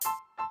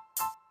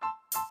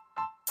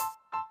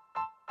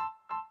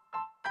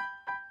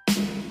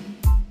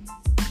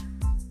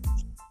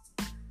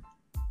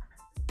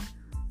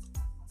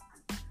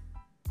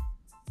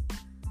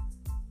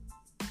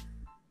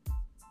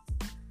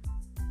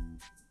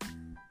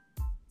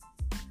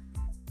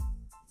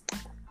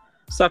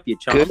What's up, you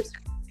Good, chumps?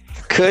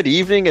 good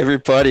evening,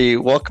 everybody.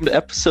 Welcome to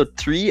episode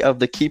 3 of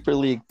the Keeper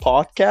League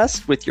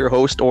podcast with your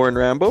host, Oren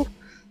Rambo.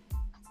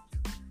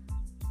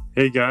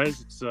 Hey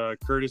guys, it's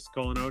Curtis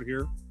calling out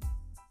here.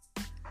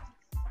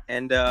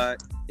 And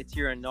it's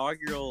your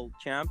inaugural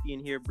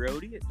champion here,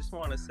 Brody. I just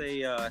want to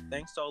say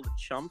thanks to all the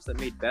chumps that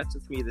made bets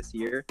with me this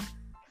year.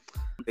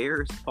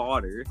 Embarrassed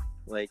Potter.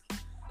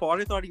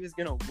 Potter thought he was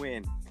going to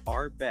win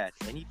our bet,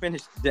 and he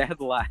finished dead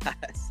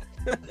last.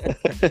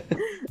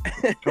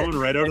 Coming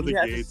right out of the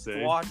gates, gates, eh?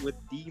 Squad with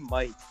D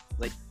Mike.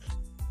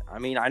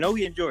 I know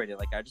he enjoyed it.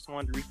 I just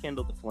wanted to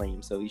rekindle the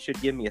flame, so he should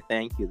give me a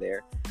thank you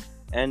there.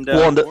 And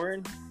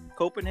Warren,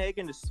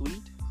 Copenhagen is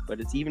sweet, but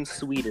it's even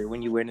sweeter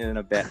when you win in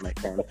a bet, my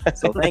friend.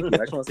 So thank you. I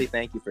just want to say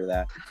thank you for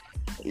that.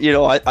 You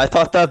know, I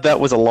thought that bet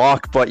was a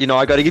lock, but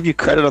I got to give you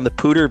credit on the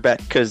Pooter bet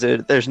because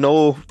there's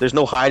no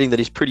hiding that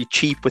he's pretty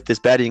cheap with this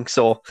betting.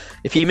 So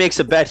if he makes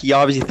a bet, he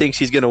obviously thinks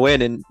he's gonna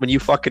win, and when you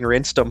fucking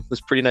rinsed him, it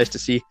was pretty nice to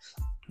see.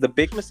 The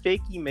big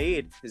mistake he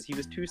made is he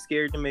was too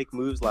scared to make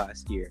moves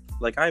last year.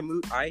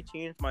 I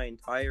changed my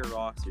entire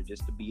roster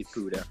just to beat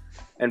Puda,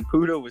 and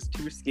Puda was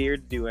too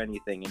scared to do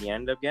anything, and he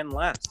ended up getting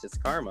last. It's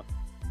karma.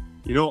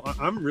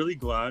 I'm really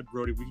glad,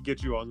 Brody, we could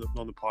get you on the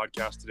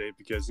podcast today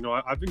because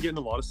I've been getting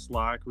a lot of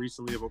slack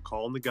recently about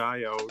calling the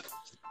guy out.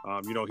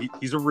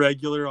 He's a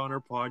regular on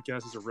our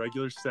podcast. He's a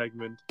regular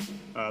segment.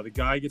 The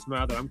guy gets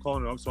mad that I'm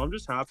calling him out, so I'm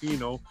just happy,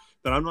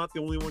 that I'm not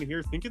the only one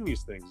here thinking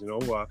these things.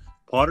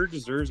 Potter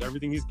deserves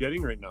everything he's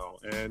getting right now,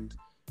 and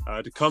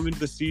to come into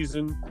the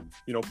season,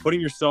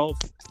 putting yourself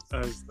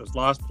as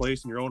last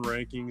place in your own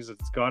rankings,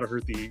 it's got to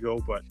hurt the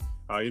ego. But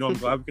I'm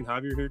glad we can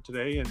have you here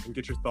today and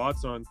get your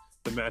thoughts on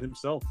the man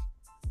himself.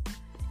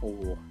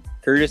 Oh,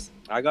 Curtis,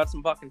 I got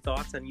some fucking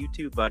thoughts on you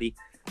too, buddy.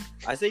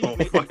 I say you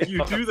made some big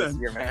fuck ups this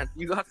year, man.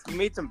 You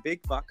made some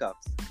big fuck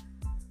ups.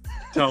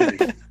 Tell me.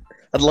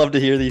 I'd love to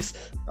hear these.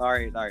 All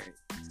right.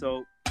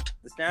 So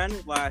the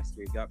standings last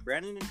year, you got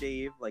Brandon and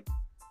Dave.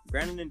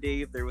 Brandon and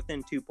Dave, they're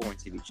within 2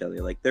 points of each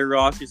other. Their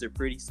rosters are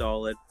pretty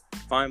solid.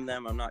 If I'm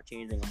them, I'm not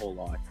changing a whole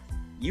lot.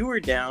 You were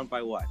down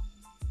by what?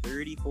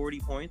 30, 40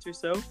 points or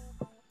so?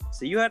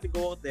 So you had to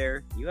go out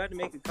there. You had to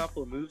make a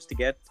couple of moves to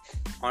get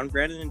on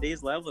Brandon and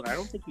Dave's level, and I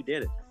don't think you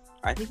did it.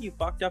 I think you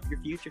fucked up your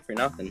future for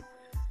nothing.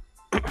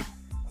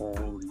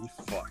 Holy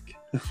fuck.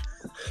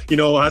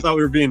 I thought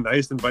we were being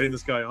nice, inviting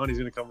this guy on. He's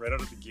going to come right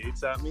out of the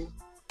gates at me.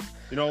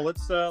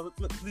 Let's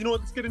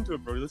get into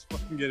it, bro. Let's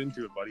fucking get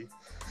into it, buddy.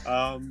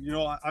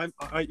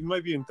 You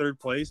might be in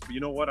third place, but you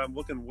know what? I'm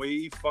looking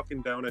way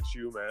fucking down at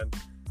you, man.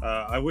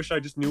 I wish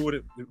I just knew what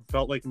it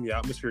felt like in the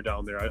atmosphere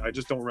down there. I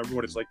just don't remember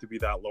what it's like to be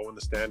that low in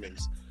the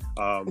standings.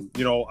 I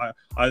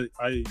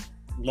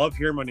love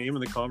hearing my name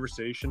in the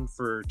conversation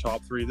for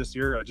top 3 this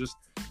year. I just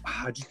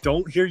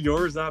don't hear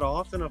yours that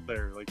often up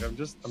there.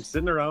 I'm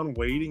sitting around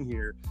waiting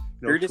here,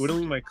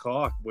 twiddling my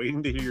cock,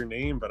 waiting to hear your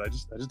name, but I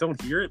just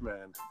don't hear it,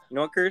 man. You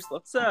know what, Curse?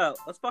 Let's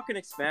fucking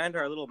expand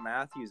our little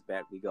Matthews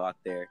bet we got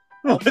there.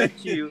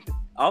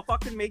 I'll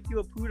fucking make you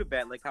a Puda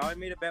bet, like how I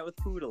made a bet with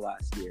Puda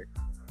last year.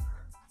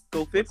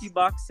 Go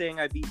 $50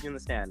 saying I beat you in the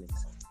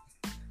standings.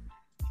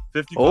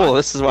 50. Oh,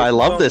 this is why I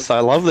love this.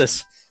 I love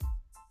this.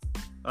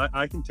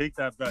 I can take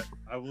that bet.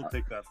 I will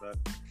take that bet.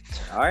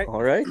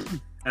 All right.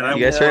 And I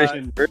guys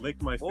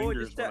lick my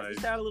fingers.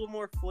 Just add a little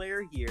more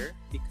flair here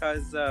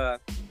because I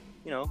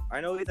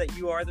know that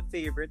you are the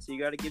favorite, so you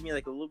got to give me a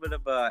little bit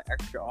of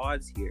extra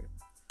odds here.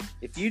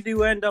 If you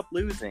do end up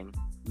losing,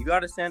 you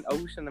got to send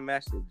Ocean a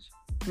message.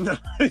 No,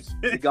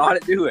 you got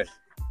to do it.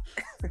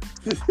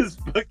 This is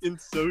fucking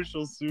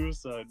social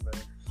suicide,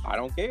 man. I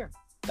don't care.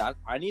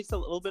 I need a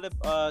little bit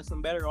of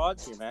some better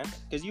odds here, man.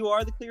 Because you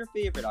are the clear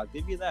favorite. I'll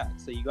give you that.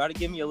 So you got to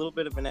give me a little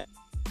bit of make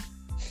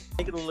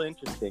it a little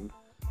interesting.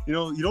 You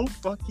don't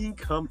fucking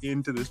come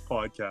into this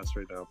podcast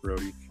right now,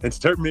 Brody, and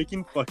start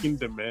making fucking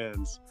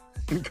demands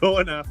and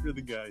going after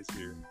the guys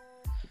here.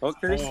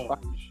 Okay.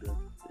 Holy shit.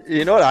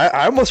 You know what?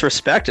 I almost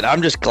respect it.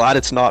 I'm just glad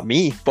it's not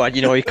me. But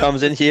he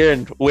comes in here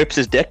and whips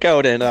his dick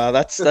out, and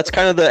that's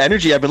kind of the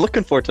energy I've been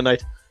looking for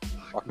tonight.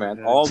 Fuck,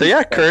 man. So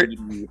yeah, Kurt,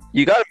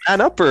 you got to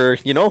man up, or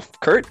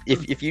Kurt,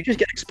 if you just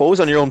get exposed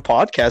on your own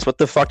podcast, what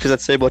the fuck does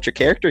that say about your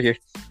character here?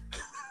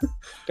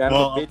 Kind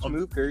of a bitch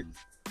move, Kurt.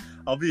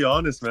 I'll be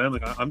honest, man.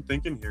 I'm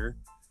thinking here,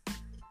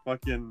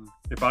 fucking,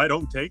 if I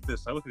don't take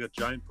this, I look like a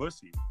giant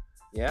pussy.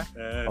 Yeah.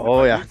 And if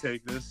I do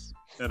take this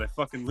and I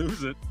fucking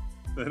lose it,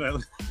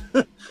 then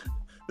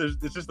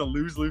it's just a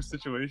lose-lose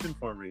situation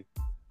for me.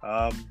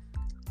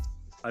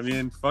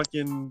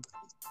 Fucking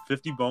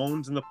 50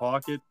 bones in the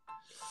pocket.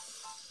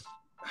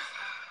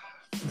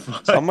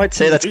 Some might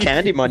say that's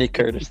candy money,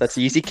 Curtis. That's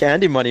easy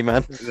candy money,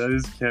 man. That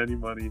is candy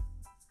money.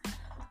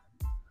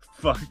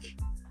 Fuck.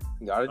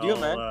 You gotta do it,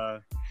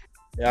 man.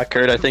 Yeah,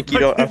 Kurt, I think you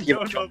don't have to give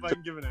I don't know if I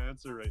can give an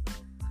answer right now.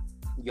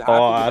 You have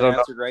to give an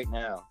answer right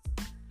now.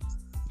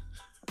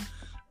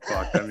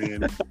 Fuck,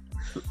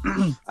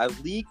 A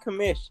league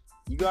commish.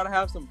 You gotta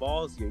have some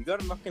balls here. You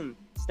gotta fucking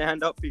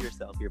stand up for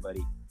yourself here,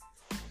 buddy.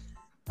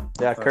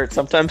 Yeah, Kurt,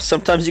 sometimes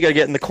you gotta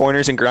get in the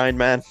corners and grind,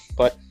 man.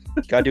 But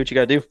you gotta do what you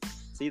gotta do.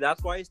 See,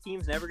 that's why his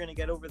team's never going to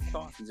get over the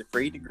top. He's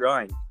afraid to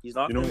grind. He's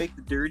not going to make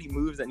the dirty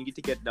moves that need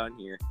to get done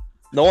here.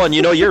 No, and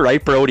you're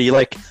right, Brody.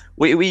 Like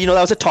we that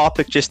was a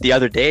topic just the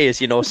other day. Is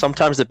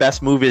sometimes the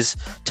best move is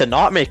to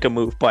not make a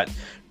move, but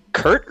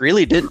Kurt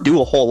really didn't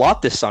do a whole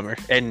lot this summer,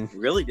 and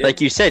really did.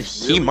 Like you said,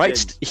 he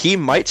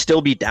might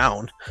still be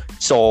down.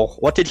 So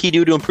what did he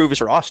do to improve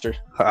his roster?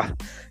 Kind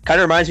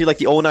of reminds me like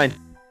the 09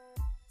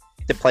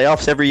 the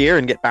playoffs every year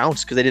and get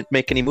bounced because they didn't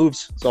make any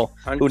moves. So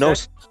 100%. Who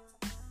knows?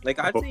 Like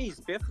I'd say he's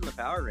 5th in the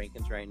power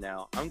rankings right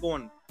now. I'm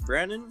going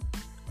Brennan.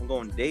 I'm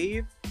going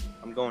Dave.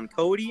 I'm going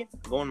Cody.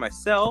 I'm going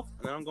myself,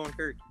 and then I'm going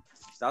Kurt.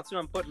 That's what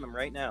I'm putting them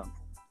right now.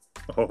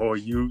 Oh,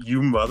 you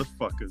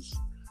motherfuckers.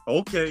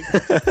 Okay.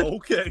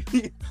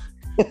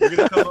 You're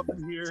gonna come up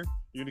in here.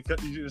 You're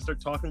gonna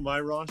start talking my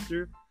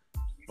roster.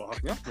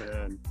 Fuck, yeah.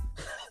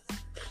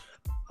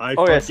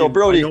 Man. So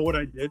Brody, you know what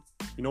I did?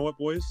 You know what,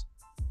 boys?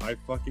 I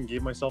fucking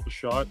gave myself a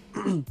shot.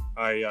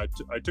 I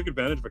took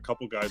advantage of a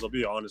couple guys. I'll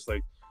be honest.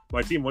 Like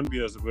my team wouldn't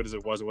be as good as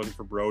it was. It wasn't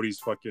for Brody's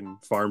fucking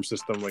farm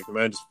system. Like the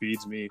man just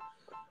feeds me.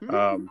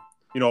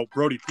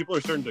 Brody, people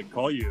are starting to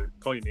call you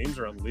names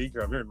around the league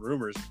here. I'm hearing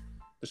rumors.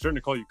 They're starting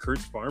to call you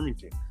Kurt's farming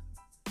team.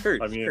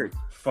 Kurt.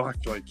 Fuck.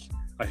 Like,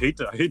 I hate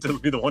to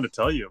be the one to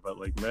tell you, but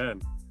like,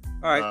 man.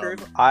 All right,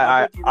 Kurt.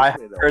 I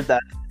heard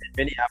that in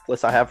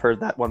Minneapolis. I have heard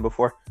that one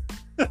before.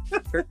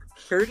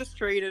 Curtis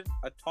traded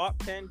a top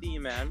 10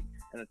 D-man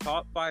and a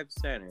top 5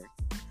 center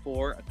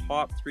for a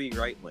top 3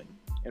 right wing.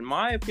 In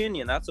my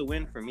opinion, that's a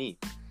win for me.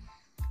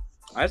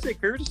 I say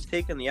Curtis is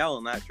taking the L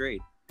in that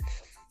trade.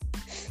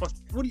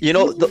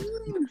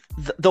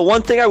 The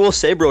one thing I will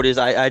say, Brody, is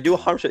I do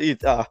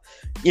 100%.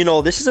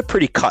 This is a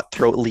pretty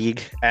cutthroat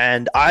league,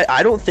 and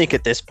I don't think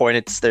at this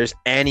point there's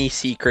any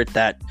secret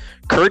that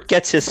Kurt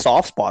gets his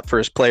soft spot for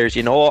his players.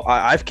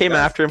 I've came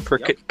after him for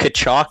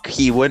Kachuk.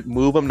 He wouldn't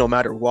move him no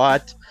matter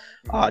what.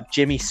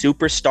 Jimmy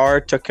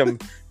Superstar took him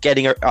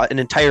getting an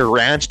entire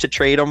ranch to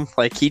trade him.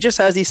 Like he just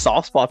has these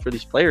soft spots for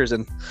these players,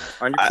 and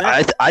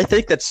I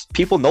think that's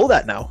people know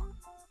that now.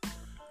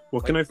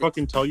 What can I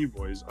fucking tell you,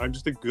 boys? I'm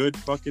just a good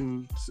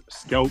fucking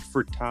scout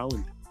for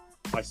talent.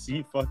 I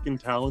see fucking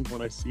talent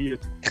when I see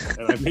it,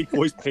 and I make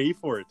boys pay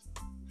for it.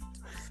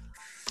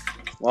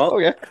 Well,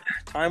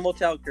 time will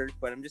tell, Kurt,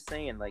 but I'm just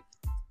saying, like,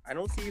 I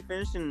don't see you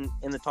finishing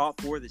in the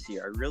top 4 this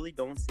year. I really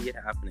don't see it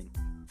happening.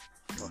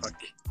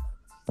 Fuck.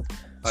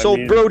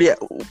 Brody...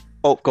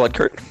 Oh, go ahead,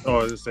 Kurt. Oh,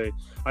 I was going to say...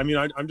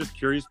 I'm just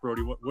curious,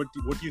 Brody. What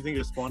do you think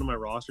is spawn in my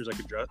rosters I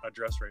could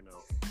address right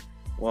now?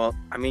 Well,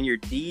 your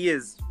D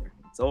is...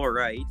 It's all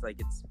right. Like,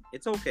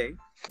 it's okay.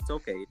 It's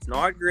okay. It's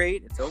not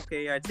great. It's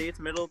okay. I'd say it's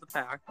middle of the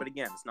pack, but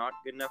again, it's not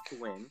good enough to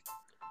win.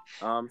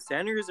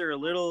 Centers are a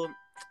little...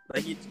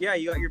 Like, you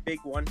got your big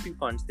 1-2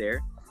 punch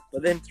there.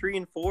 But then 3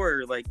 and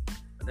 4, like,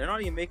 they're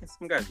not even making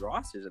some guys'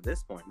 rosters at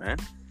this point, man.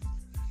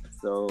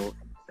 So,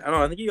 I don't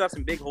know. I think you got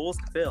some big holes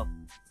to fill.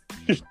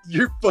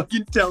 You're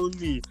fucking telling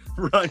me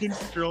Ryan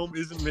Strome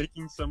isn't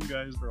making some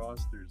guys'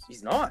 rosters?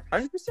 He's not.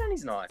 100%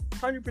 he's not.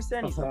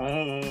 100% he's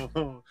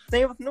not.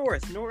 Same with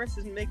Norris. Norris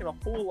isn't making a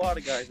whole lot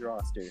of guys'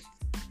 rosters.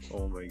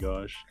 Oh my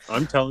gosh.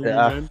 I'm telling you,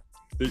 man.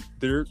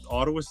 They're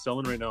Ottawa's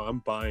selling right now. I'm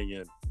buying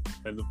in.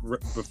 And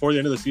before the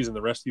end of the season,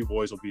 the rest of you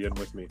boys will be in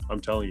with me. I'm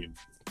telling you.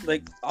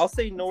 Like, I'll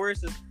say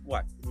Norris is,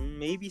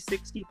 maybe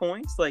 60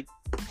 points? Like,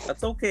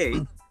 that's okay.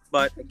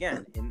 But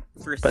again,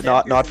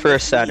 not for a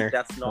center.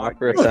 That's not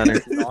for a center.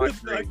 It's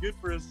not good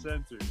for a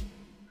center.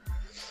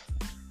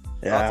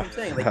 Yeah. That's what I'm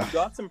saying. Like, you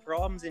got some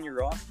problems in your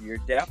roster. Your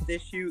depth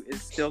issue is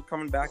still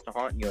coming back to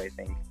haunt you, I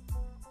think.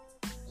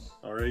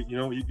 All right.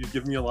 You've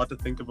given me a lot to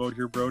think about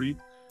here, Brody.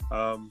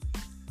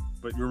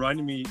 But you're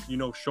reminding me,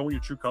 showing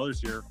your true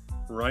colors here,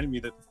 reminding me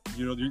that,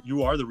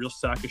 you are the real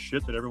sack of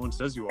shit that everyone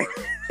says you are.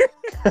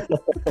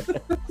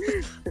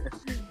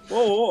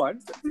 Whoa, I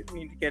just didn't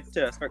mean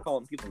to start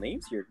calling people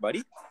names here, buddy.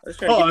 I was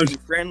trying to give you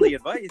friendly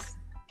advice.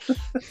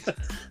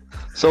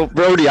 So,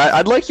 Brody,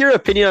 I'd like your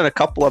opinion on a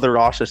couple other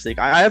rosters.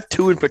 I have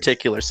 2 in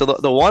particular. So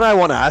the one I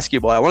want to ask you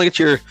about, I want to get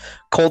your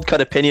cold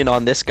cut opinion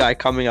on this guy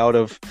coming out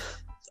of,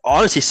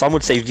 honestly, some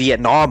would say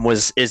Vietnam,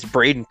 is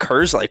Braden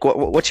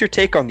Kerslyk. What's your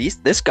take on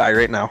this guy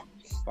right now?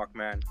 Fuck,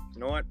 man. You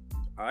know what?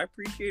 I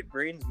appreciate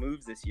Braden's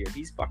moves this year.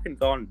 He's fucking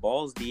gone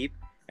balls deep.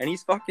 And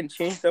he's fucking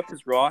changed up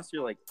his roster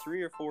like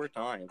 3 or 4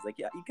 times. Like,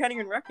 yeah, you can't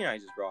even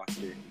recognize his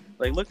roster.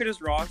 Like, look at his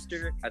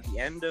roster at the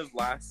end of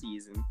last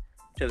season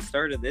to the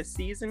start of this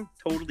season.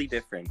 Totally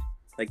different.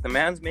 Like, the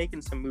man's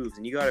making some moves,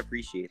 and you gotta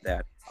appreciate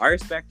that. I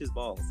respect his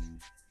balls.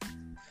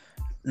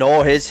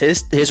 No,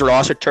 his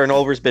roster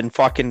turnover's been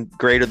fucking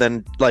greater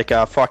than like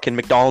a fucking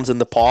McDonald's in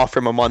the paw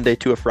from a Monday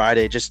to a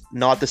Friday. Just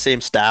not the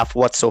same staff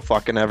whatsoever.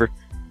 Fucking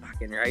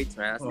right,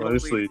 man. That's the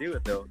only way to do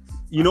it, though.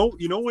 You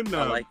know when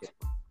I like it.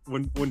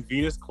 When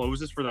Venus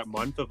closes for that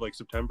month of like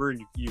September,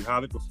 and you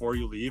have it before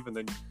you leave, and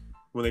then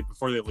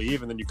before they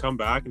leave, and then you come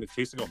back and it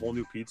tastes like a whole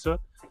new pizza,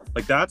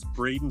 like that's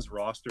Braden's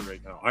roster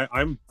right now.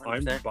 I'm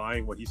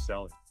buying what he's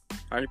selling.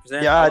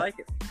 100%. Yeah, I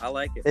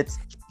like it.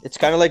 It's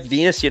kind of like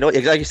Venus,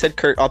 like you said,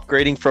 Kurt,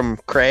 upgrading from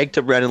Craig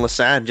to Brendan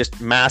Lassagne, just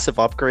massive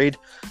upgrade.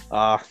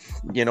 I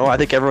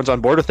think everyone's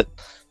on board with it.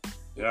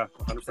 Yeah,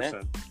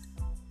 100%.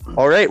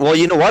 All right. Well,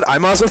 you know what? I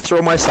might as well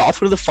throw myself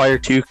into the fire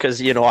too,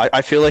 because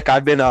I feel like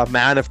I've been a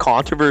man of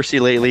controversy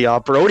lately.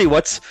 Brody,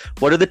 what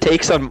are the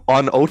takes on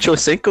Ocho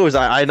Cinco's?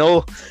 I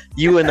know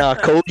you and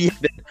Cody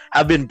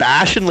have been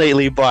bashing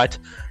lately, but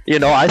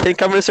I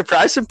think I'm going to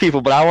surprise some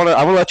people. But I want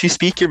to let you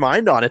speak your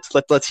mind on it.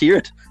 Let's hear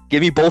it.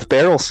 Give me both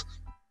barrels.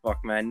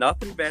 Fuck, man,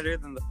 nothing better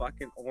than the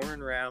fucking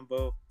Oren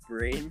Rambo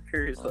Brain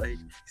Curse, like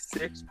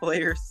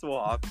 6-player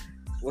swap,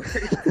 where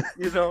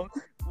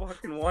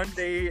fucking one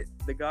day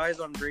the guy's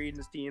on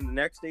Braden's team, the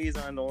next day he's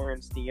on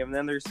Oren's team, and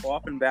then they're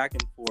swapping back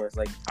and forth.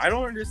 Like, I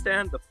don't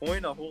understand the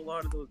point of a whole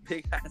lot of those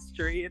big ass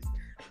trades,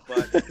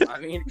 but I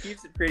mean, it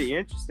keeps it pretty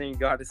interesting,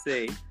 gotta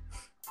say.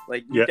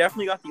 Like, you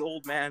definitely got the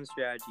old man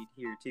strategy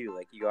here too.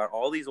 Like, you got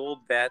all these old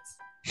vets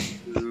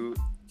who,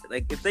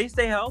 like, if they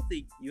stay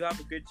healthy, you have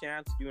a good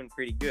chance of doing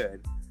pretty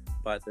good.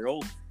 But they're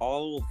all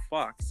old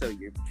fucks, so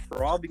you're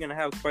probably gonna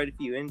have quite a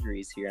few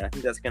injuries here, and I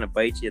think that's gonna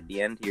bite you at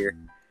the end here.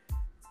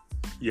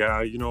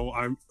 Yeah,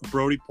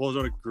 Brody pulls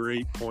out a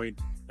great point,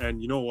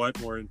 and you know what,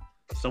 Warren?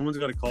 Someone's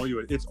got to call you.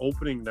 It's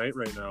opening night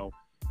right now,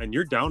 and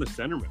you're down a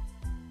centerman.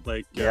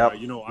 Like, I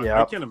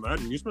can't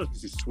imagine. You're supposed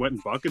to be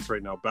sweating buckets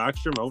right now.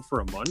 Backstrom out for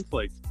a month,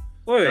 like.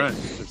 Wait,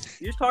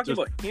 you're talking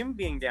about him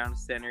being down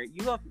center.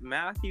 You have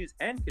Matthews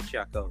and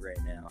Kachuk out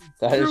right now.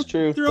 That is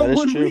true. That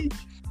is true.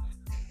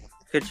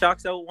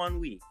 Kachuk's out 1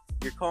 week.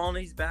 You're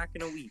calling he's back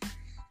in a week.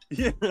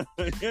 Yeah,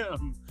 I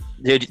am.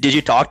 Did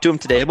you talk to him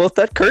today about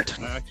that, Kurt?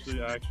 I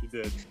actually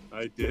did.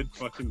 I did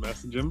fucking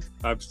message him.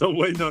 I'm still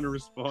waiting on a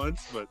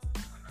response, but.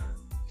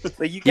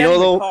 Like, you can't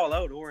even call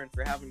out Oren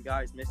for having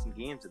guys missing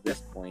games at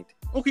this point.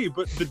 Okay,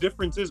 but the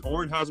difference is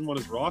Oren has him on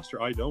his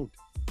roster. I don't.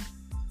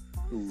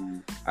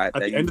 Ooh, at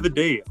the end of the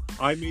day,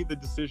 I made the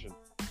decision.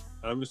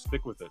 I'm gonna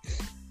stick with it.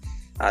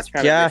 That's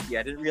kind of risky.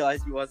 I didn't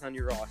realize he was on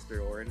your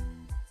roster, Oren.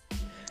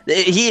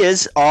 He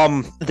is.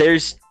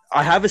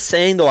 I have a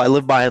saying though I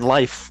live by in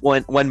life.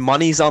 When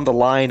money's on the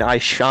line, I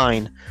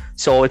shine.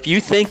 So if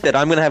you think that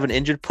I'm gonna have an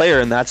injured player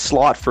in that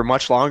slot for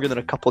much longer than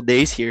a couple of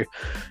days here,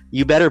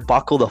 you better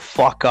buckle the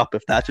fuck up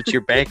if that's what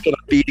you're banking on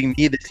beating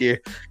me this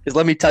year. Because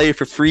let me tell you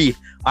for free,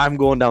 I'm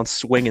going down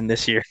swinging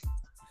this year.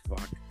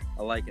 Fuck.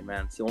 I like it,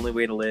 man. It's the only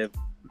way to live.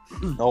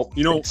 Nope.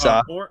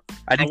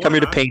 I didn't come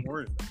here to paint.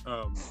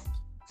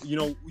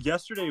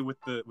 Yesterday with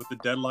the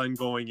deadline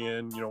going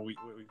in, we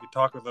could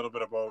talk a little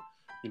bit about,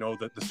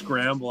 the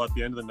scramble at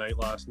the end of the night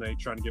last night,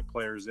 trying to get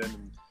players in,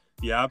 and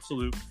the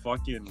absolute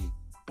fucking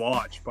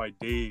botch by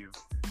Dave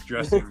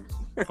dressing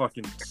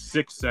fucking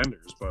 6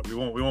 centers, but we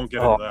won't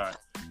get into that.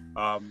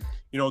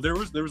 There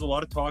was a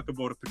lot of talk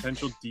about a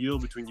potential deal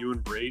between you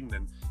and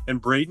Braden, and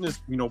Braden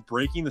is,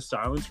 breaking the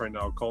silence right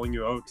now, calling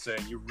you out,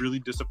 saying you really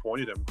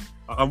disappointed him.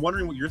 I'm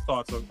wondering what your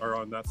thoughts are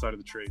on that side of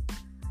the trade.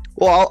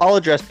 Well, I'll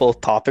address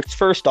both topics.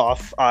 First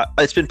off,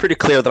 it's been pretty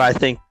clear that I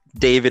think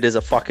David is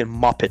a fucking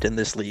muppet in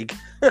this league.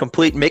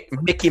 Complete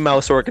Mickey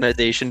Mouse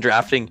organization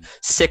drafting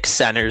 6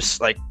 centers,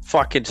 like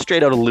fucking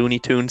straight out of Looney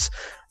Tunes.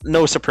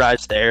 No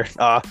surprise there.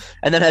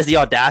 And then has the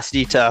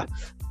audacity to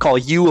call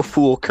you a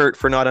fool, Kurt,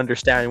 for not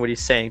understanding what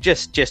he's saying.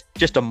 Just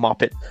a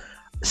muppet.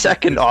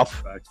 Second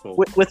off,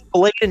 with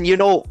Bladen,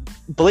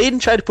 Bladen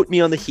tried to put me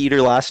on the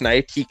heater last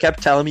night. He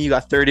kept telling me you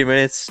got 30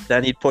 minutes,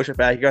 then he'd push it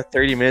back, you got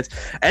 30 minutes.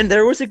 And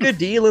there was a good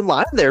deal in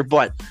line there,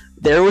 but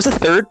there was a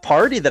third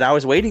party that I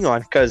was waiting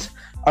on because,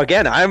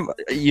 again, I'm,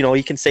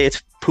 you can say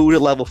it's Puda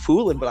level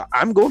fooling, but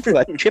I'm going for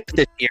that chip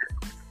this year.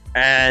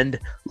 And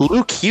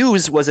Luke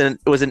Hughes was an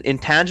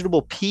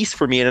intangible piece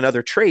for me in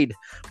another trade,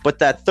 but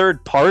that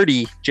third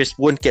party just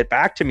wouldn't get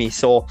back to me.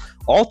 So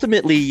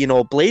ultimately,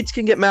 Blades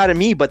can get mad at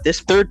me, but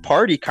this third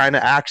party kind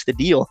of acts the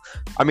deal.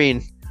 I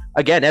mean,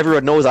 again,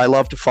 everyone knows I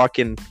love to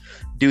fucking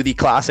do the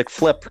classic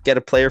flip, get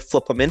a player,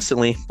 flip them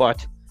instantly.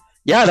 But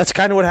yeah, that's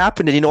kind of what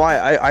happened. And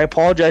I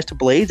apologize to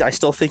Blades. I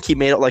still think he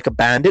made it like a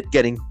bandit,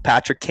 getting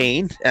Patrick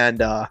Kane and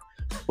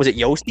was it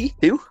Yossi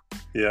too?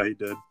 Yeah, he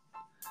did.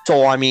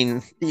 So, I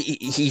mean,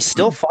 he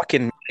still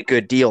fucking made a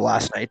good deal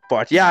last night.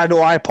 But, yeah, no,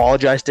 I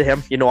apologize to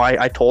him.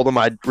 I told him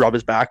I'd rub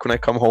his back when I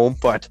come home.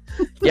 But,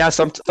 yeah,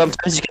 sometimes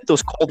you get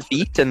those cold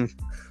feet, and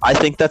I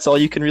think that's all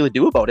you can really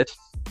do about it.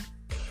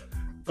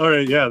 All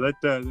right, yeah, that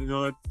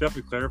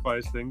definitely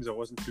clarifies things. I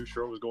wasn't too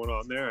sure what was going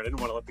on there. I didn't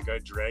want to let the guy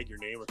drag your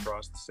name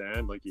across the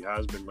sand like he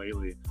has been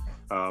lately.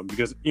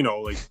 Because,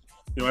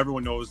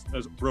 everyone knows,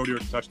 as Brody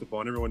already touched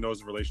upon, everyone knows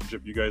the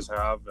relationship you guys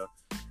have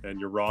and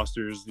your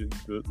rosters,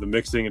 the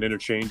mixing and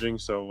interchanging.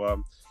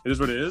 So it is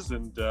what it is,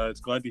 and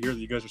it's glad to hear that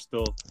you guys are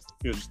still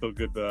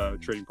good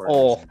trading partners.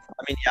 Oh,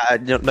 I mean,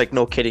 yeah, like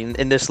no kidding.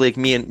 In this league,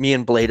 me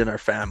and Blade and our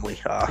family,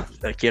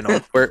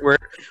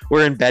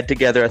 we're in bed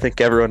together. I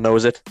think everyone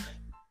knows it.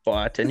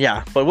 But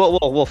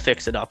we'll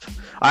fix it up.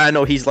 I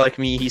know he's like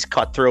me. He's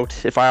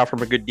cutthroat. If I offer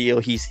him a good deal,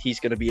 he's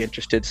going to be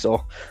interested.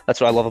 So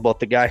that's what I love about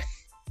the guy.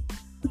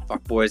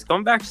 Fuck, boys.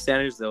 Coming back to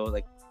centers, though,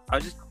 like, I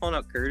was just calling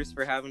out Curtis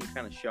for having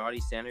kind of shoddy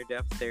center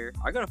depth there.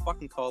 I got to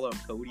fucking call out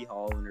Cody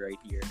Holland right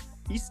here.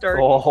 He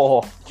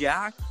started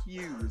Jack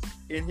Hughes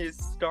in his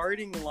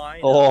starting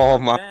lineup. Oh,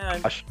 my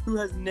gosh. Who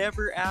has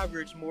never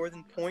averaged more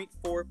than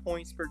 0.4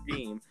 points per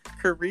game.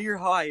 career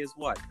high is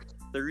what?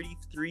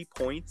 33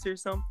 points or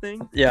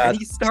something? Yeah, and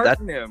he's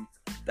starting him.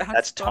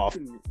 That's tough.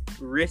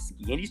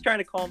 Risky. And he's trying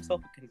to call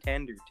himself a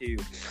contender, too.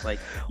 Like,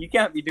 you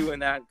can't be doing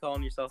that and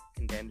calling yourself a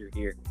contender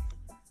here.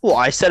 Well,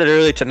 I said it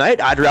earlier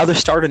tonight. I'd rather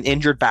start an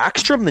injured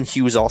Backstrom than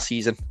Hughes all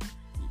season.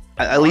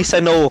 At least I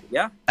know.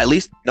 Yeah. At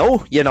least,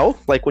 no,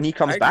 like when he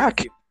comes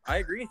back. I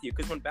agree with you,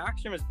 because when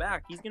Backstrom is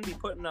back, he's going to be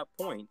putting up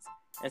points.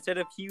 Instead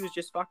of Hughes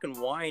just fucking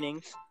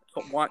whining,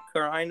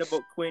 crying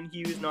about Quinn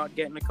Hughes not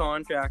getting a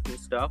contract and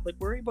stuff. Like,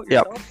 worry about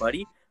yourself,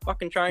 buddy.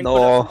 Fucking try and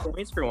put up some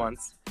points for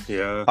once.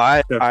 Yeah.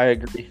 I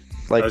agree.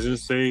 Like, I was going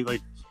to say,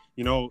 like,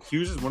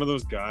 Hughes is one of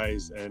those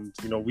guys, and,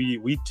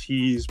 we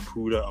tease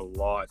Puda a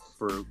lot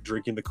for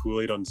drinking the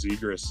Kool-Aid on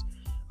Zegras.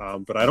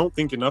 But I don't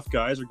think enough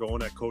guys are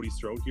going at Cody's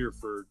throat here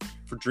for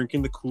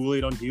drinking the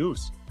Kool-Aid on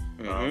Hughes.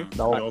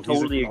 No, I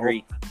totally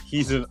agree.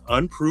 He's an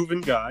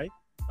unproven guy.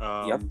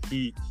 Yep.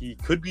 He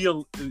could be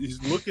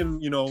he's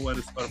looking, at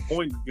a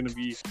point going to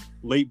be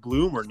late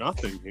bloom or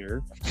nothing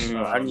here.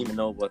 I don't even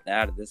know about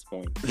that at this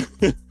point.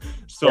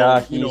 So,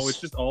 yeah,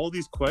 it's just all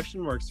these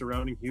question marks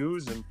surrounding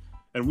Hughes,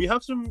 and we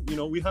have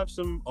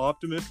some,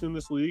 optimists in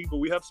this league, but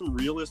we have some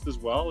realists as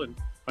well. And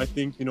I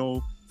think,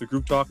 the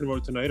group talking about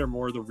it tonight are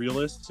more the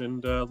realists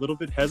and a little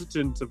bit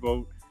hesitant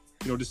about,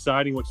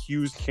 deciding what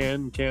Hughes can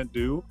and can't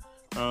do.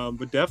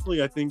 But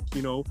definitely, I think,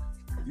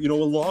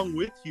 along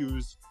with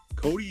Hughes,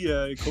 Cody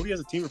has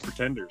a team of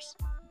pretenders,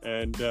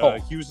 and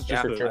Hughes is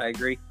just I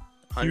agree.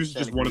 Hughes is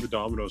just one of the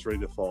dominoes ready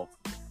to fall.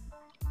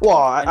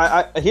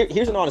 Well,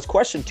 here's an honest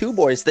question too,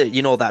 boys. That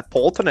that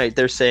poll tonight,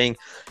 they're saying,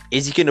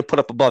 is he going to put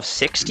up above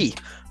 60?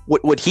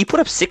 Would he put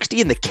up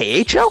 60 in the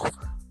KHL?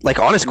 Like,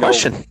 honest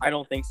question. I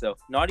don't think so.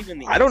 Not even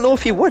the. I don't know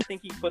if he would. I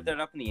think he put that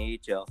up in the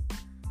AHL.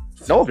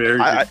 No, very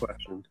good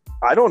question.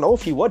 I don't know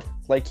if he would.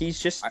 Like, he's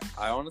just.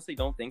 I honestly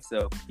don't think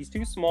so. He's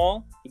too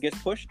small. He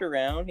gets pushed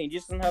around. He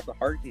just doesn't have the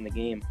heart in the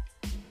game.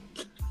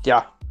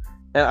 Yeah.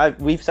 And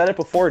we've said it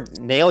before.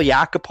 Nail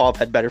Yakupov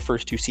had better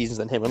first 2 seasons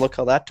than him, and look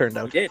how that turned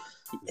out. He did.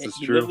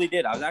 He true. literally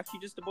did. I was actually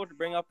just about to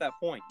bring up that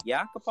point.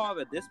 Yakupov,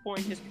 at this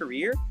point in his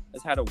career,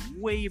 has had a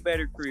way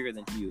better career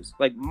than Hughes.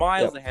 Like,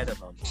 miles ahead of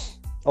him.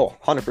 Oh,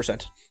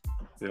 100%.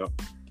 Yeah,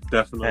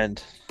 definitely.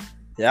 And,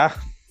 yeah.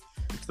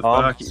 It's the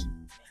facts.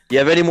 You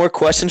have any more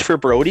questions for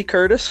Brody,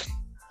 Curtis?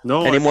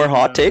 No. Any more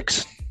hot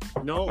takes?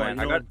 No, Man,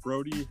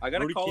 Brody. I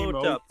gotta Brody call came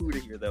out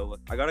Puda here, though.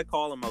 I gotta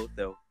call him out,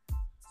 though.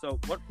 So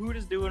what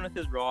Puda's doing with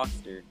his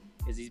roster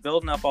is he's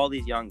building up all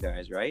these young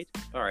guys, right?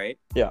 All right.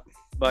 Yeah.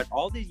 But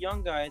all these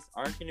young guys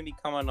aren't going to be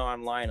coming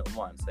online at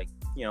once. Like,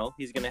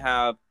 he's going to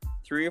have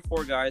 3 or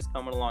 4 guys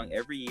coming along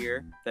every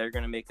year that are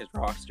going to make his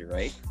roster,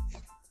 right?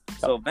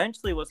 So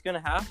eventually what's going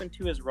to happen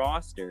to his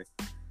roster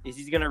is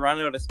he's going to run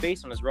out of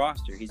space on his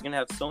roster. He's going to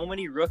have so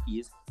many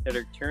rookies that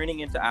are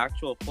turning into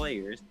actual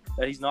players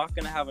that he's not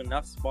going to have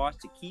enough spots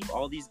to keep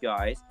all these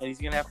guys, and he's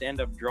going to have to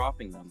end up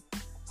dropping them.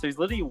 So he's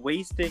literally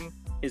wasting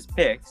his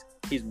picks,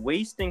 he's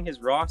wasting his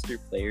roster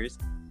players,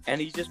 and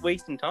he's just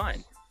wasting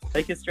time.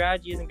 Like, his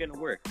strategy isn't going to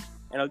work.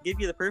 And I'll give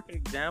you the perfect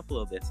example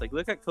of this. Like,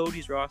 look at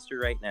Cody's roster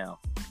right now.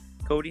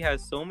 Cody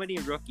has so many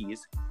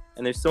rookies,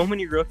 and there's so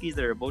many rookies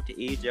that are about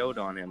to age out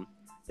on him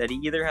that he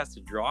either has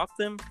to drop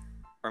them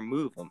or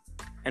move them.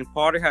 And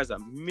Potter has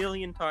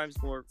 1,000,000 times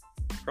more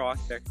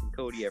prospects than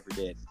Cody ever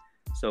did.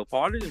 So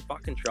Potter's in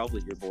fucking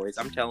trouble here, boys.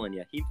 I'm telling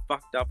you, he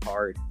fucked up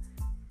hard.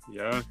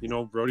 Yeah,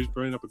 Brody's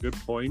bringing up a good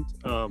point.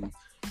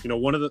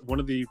 One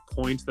of the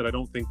points that I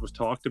don't think was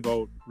talked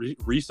about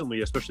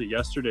recently, especially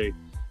yesterday,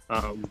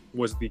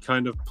 was the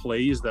kind of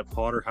plays that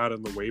Potter had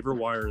on the waiver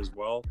wire as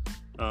well.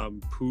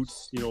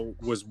 Poots,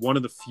 was one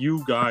of the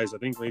few guys, I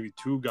think maybe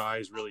 2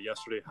 guys really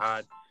yesterday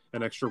had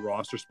an extra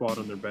roster spot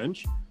on their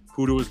bench.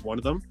 Puda was one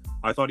of them.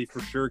 I thought he for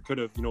sure could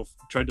have,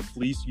 tried to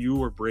fleece you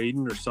or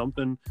Braden or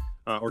something,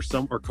 or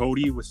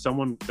Cody with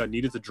someone that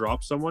needed to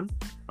drop someone.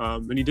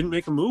 And he didn't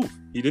make a move.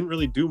 He didn't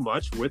really do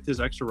much with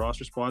his extra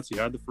roster spots. He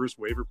had the first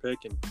waiver pick,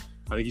 and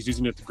I think he's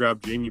using it to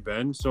grab Jamie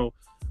Benn. So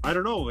I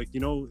don't know,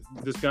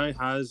 this guy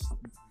has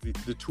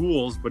the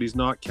tools, but he's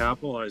not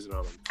capitalizing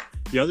on them.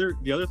 The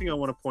other thing I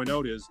want to point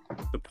out is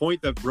the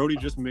point that Brody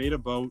just made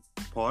about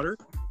Potter.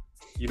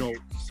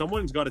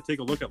 Someone's got to take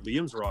a look at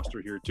Liam's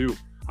roster here too.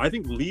 I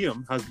think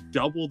Liam has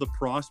double the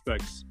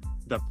prospects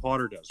that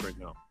Potter does right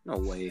now. No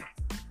way.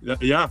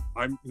 Yeah,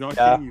 I'm not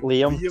kidding you.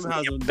 Liam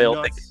has a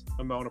nuts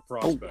amount of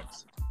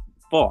prospects.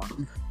 Fuck.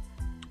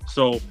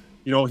 So,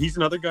 he's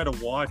another guy to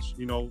watch.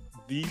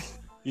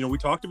 We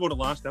talked about it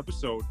last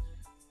episode.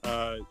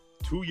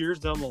 2 years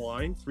down the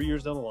line, 3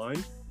 years down the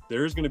line,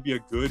 there's going to be a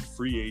good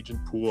free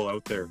agent pool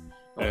out there.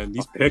 And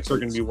these picks are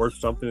going to be worth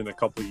something in a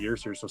couple of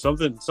years here. So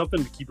something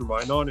to keep your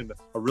mind on, and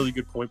a really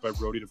good point by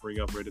Brody to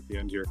bring up right at the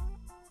end here.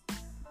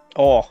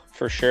 Oh,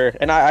 for sure.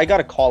 And I got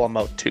to call him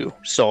out too.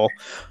 So,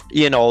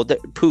 the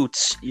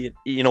Poots, me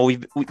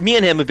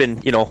and him have been,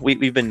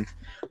 we've been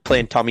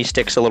playing tummy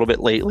sticks a little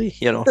bit lately,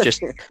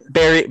 just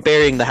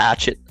burying the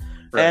hatchet.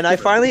 Right, and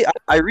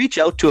I reach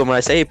out to him and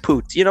I say, hey,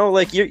 Poots,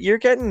 you're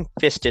getting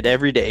fisted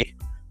every day.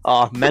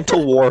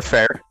 Mental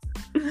warfare.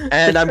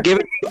 and I'm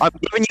giving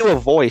you a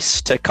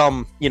voice to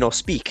come,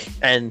 speak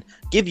and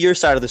give your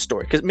side of the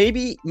story, because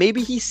maybe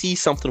he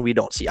sees something we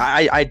don't see.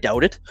 I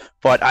doubt it,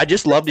 but I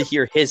just love to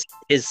hear his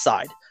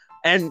side.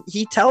 And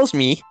he tells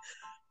me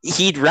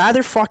he'd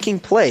rather fucking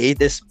play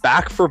this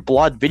Back for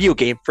Blood video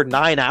game for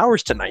 9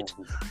 hours tonight.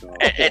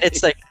 And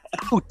it's like,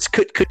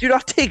 could you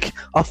not take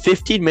a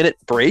 15-minute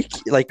break,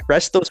 like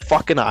rest those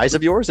fucking eyes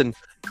of yours and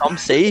come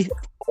say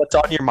what's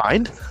on your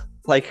mind?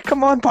 Like,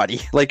 come on, buddy.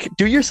 Like,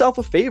 do yourself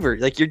a favor.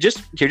 Like, you're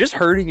just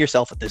hurting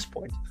yourself at this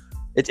point.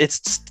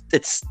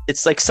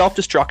 It's like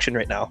self-destruction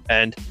right now,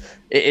 and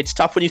it's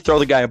tough when you throw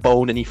the guy a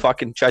bone and he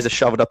fucking tries to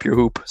shove it up your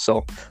hoop.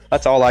 So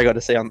that's all I got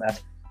to say on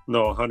that.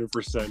 No,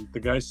 100%. The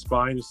guy's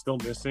spine is still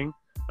missing.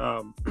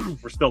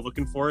 We're still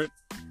looking for it,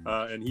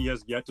 and he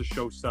has yet to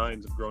show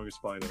signs of growing a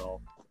spine at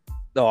all.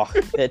 Oh,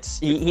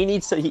 he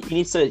needs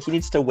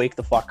to wake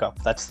the fuck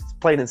up. That's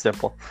plain and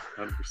simple.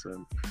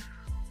 100%.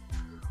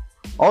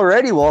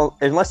 Alrighty, well,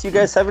 unless you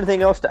guys have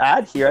anything else to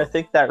add here, I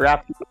think that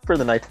wraps it up for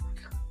the night.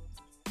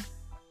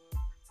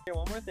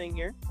 One more thing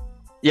here.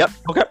 Yep.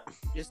 Okay.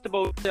 Just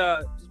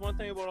one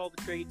thing about all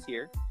the trades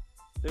here.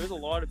 There was a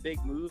lot of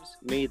big moves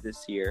made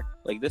this year.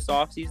 Like this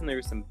offseason, there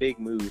were some big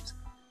moves,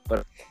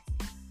 but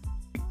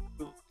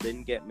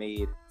didn't get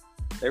made.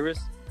 There was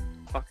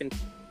fucking.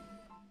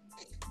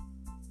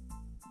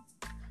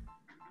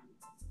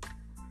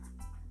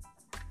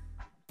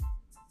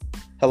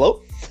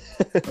 Hello?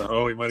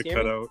 Oh, he might have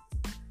cut out.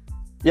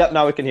 Yep,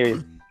 now we can hear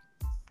you.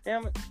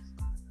 Damn it.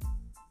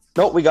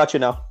 Nope, we got you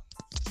now.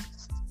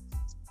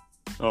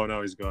 Oh,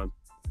 now he's gone.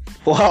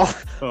 Well,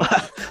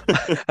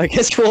 I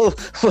guess we'll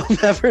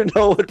never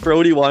know what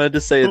Brody wanted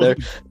to say there.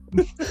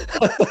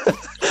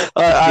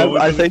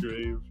 I think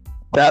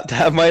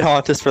that might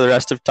haunt us for the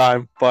rest of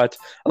time. But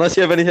unless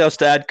you have anything else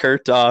to add,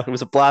 Kurt, it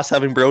was a blast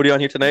having Brody on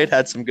here tonight.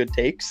 Had some good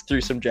takes,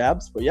 threw some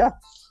jabs, but yeah.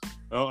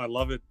 Oh, I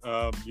love it.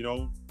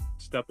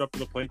 Stepped up to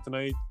the plate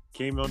tonight,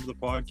 came onto the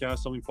podcast,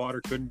 something Potter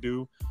couldn't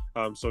do.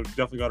 So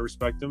definitely got to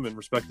respect him and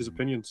respect his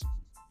opinions.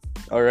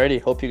 Alrighty,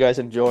 hope you guys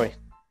enjoy.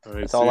 All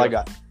right, that's all I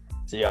got.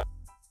 See ya.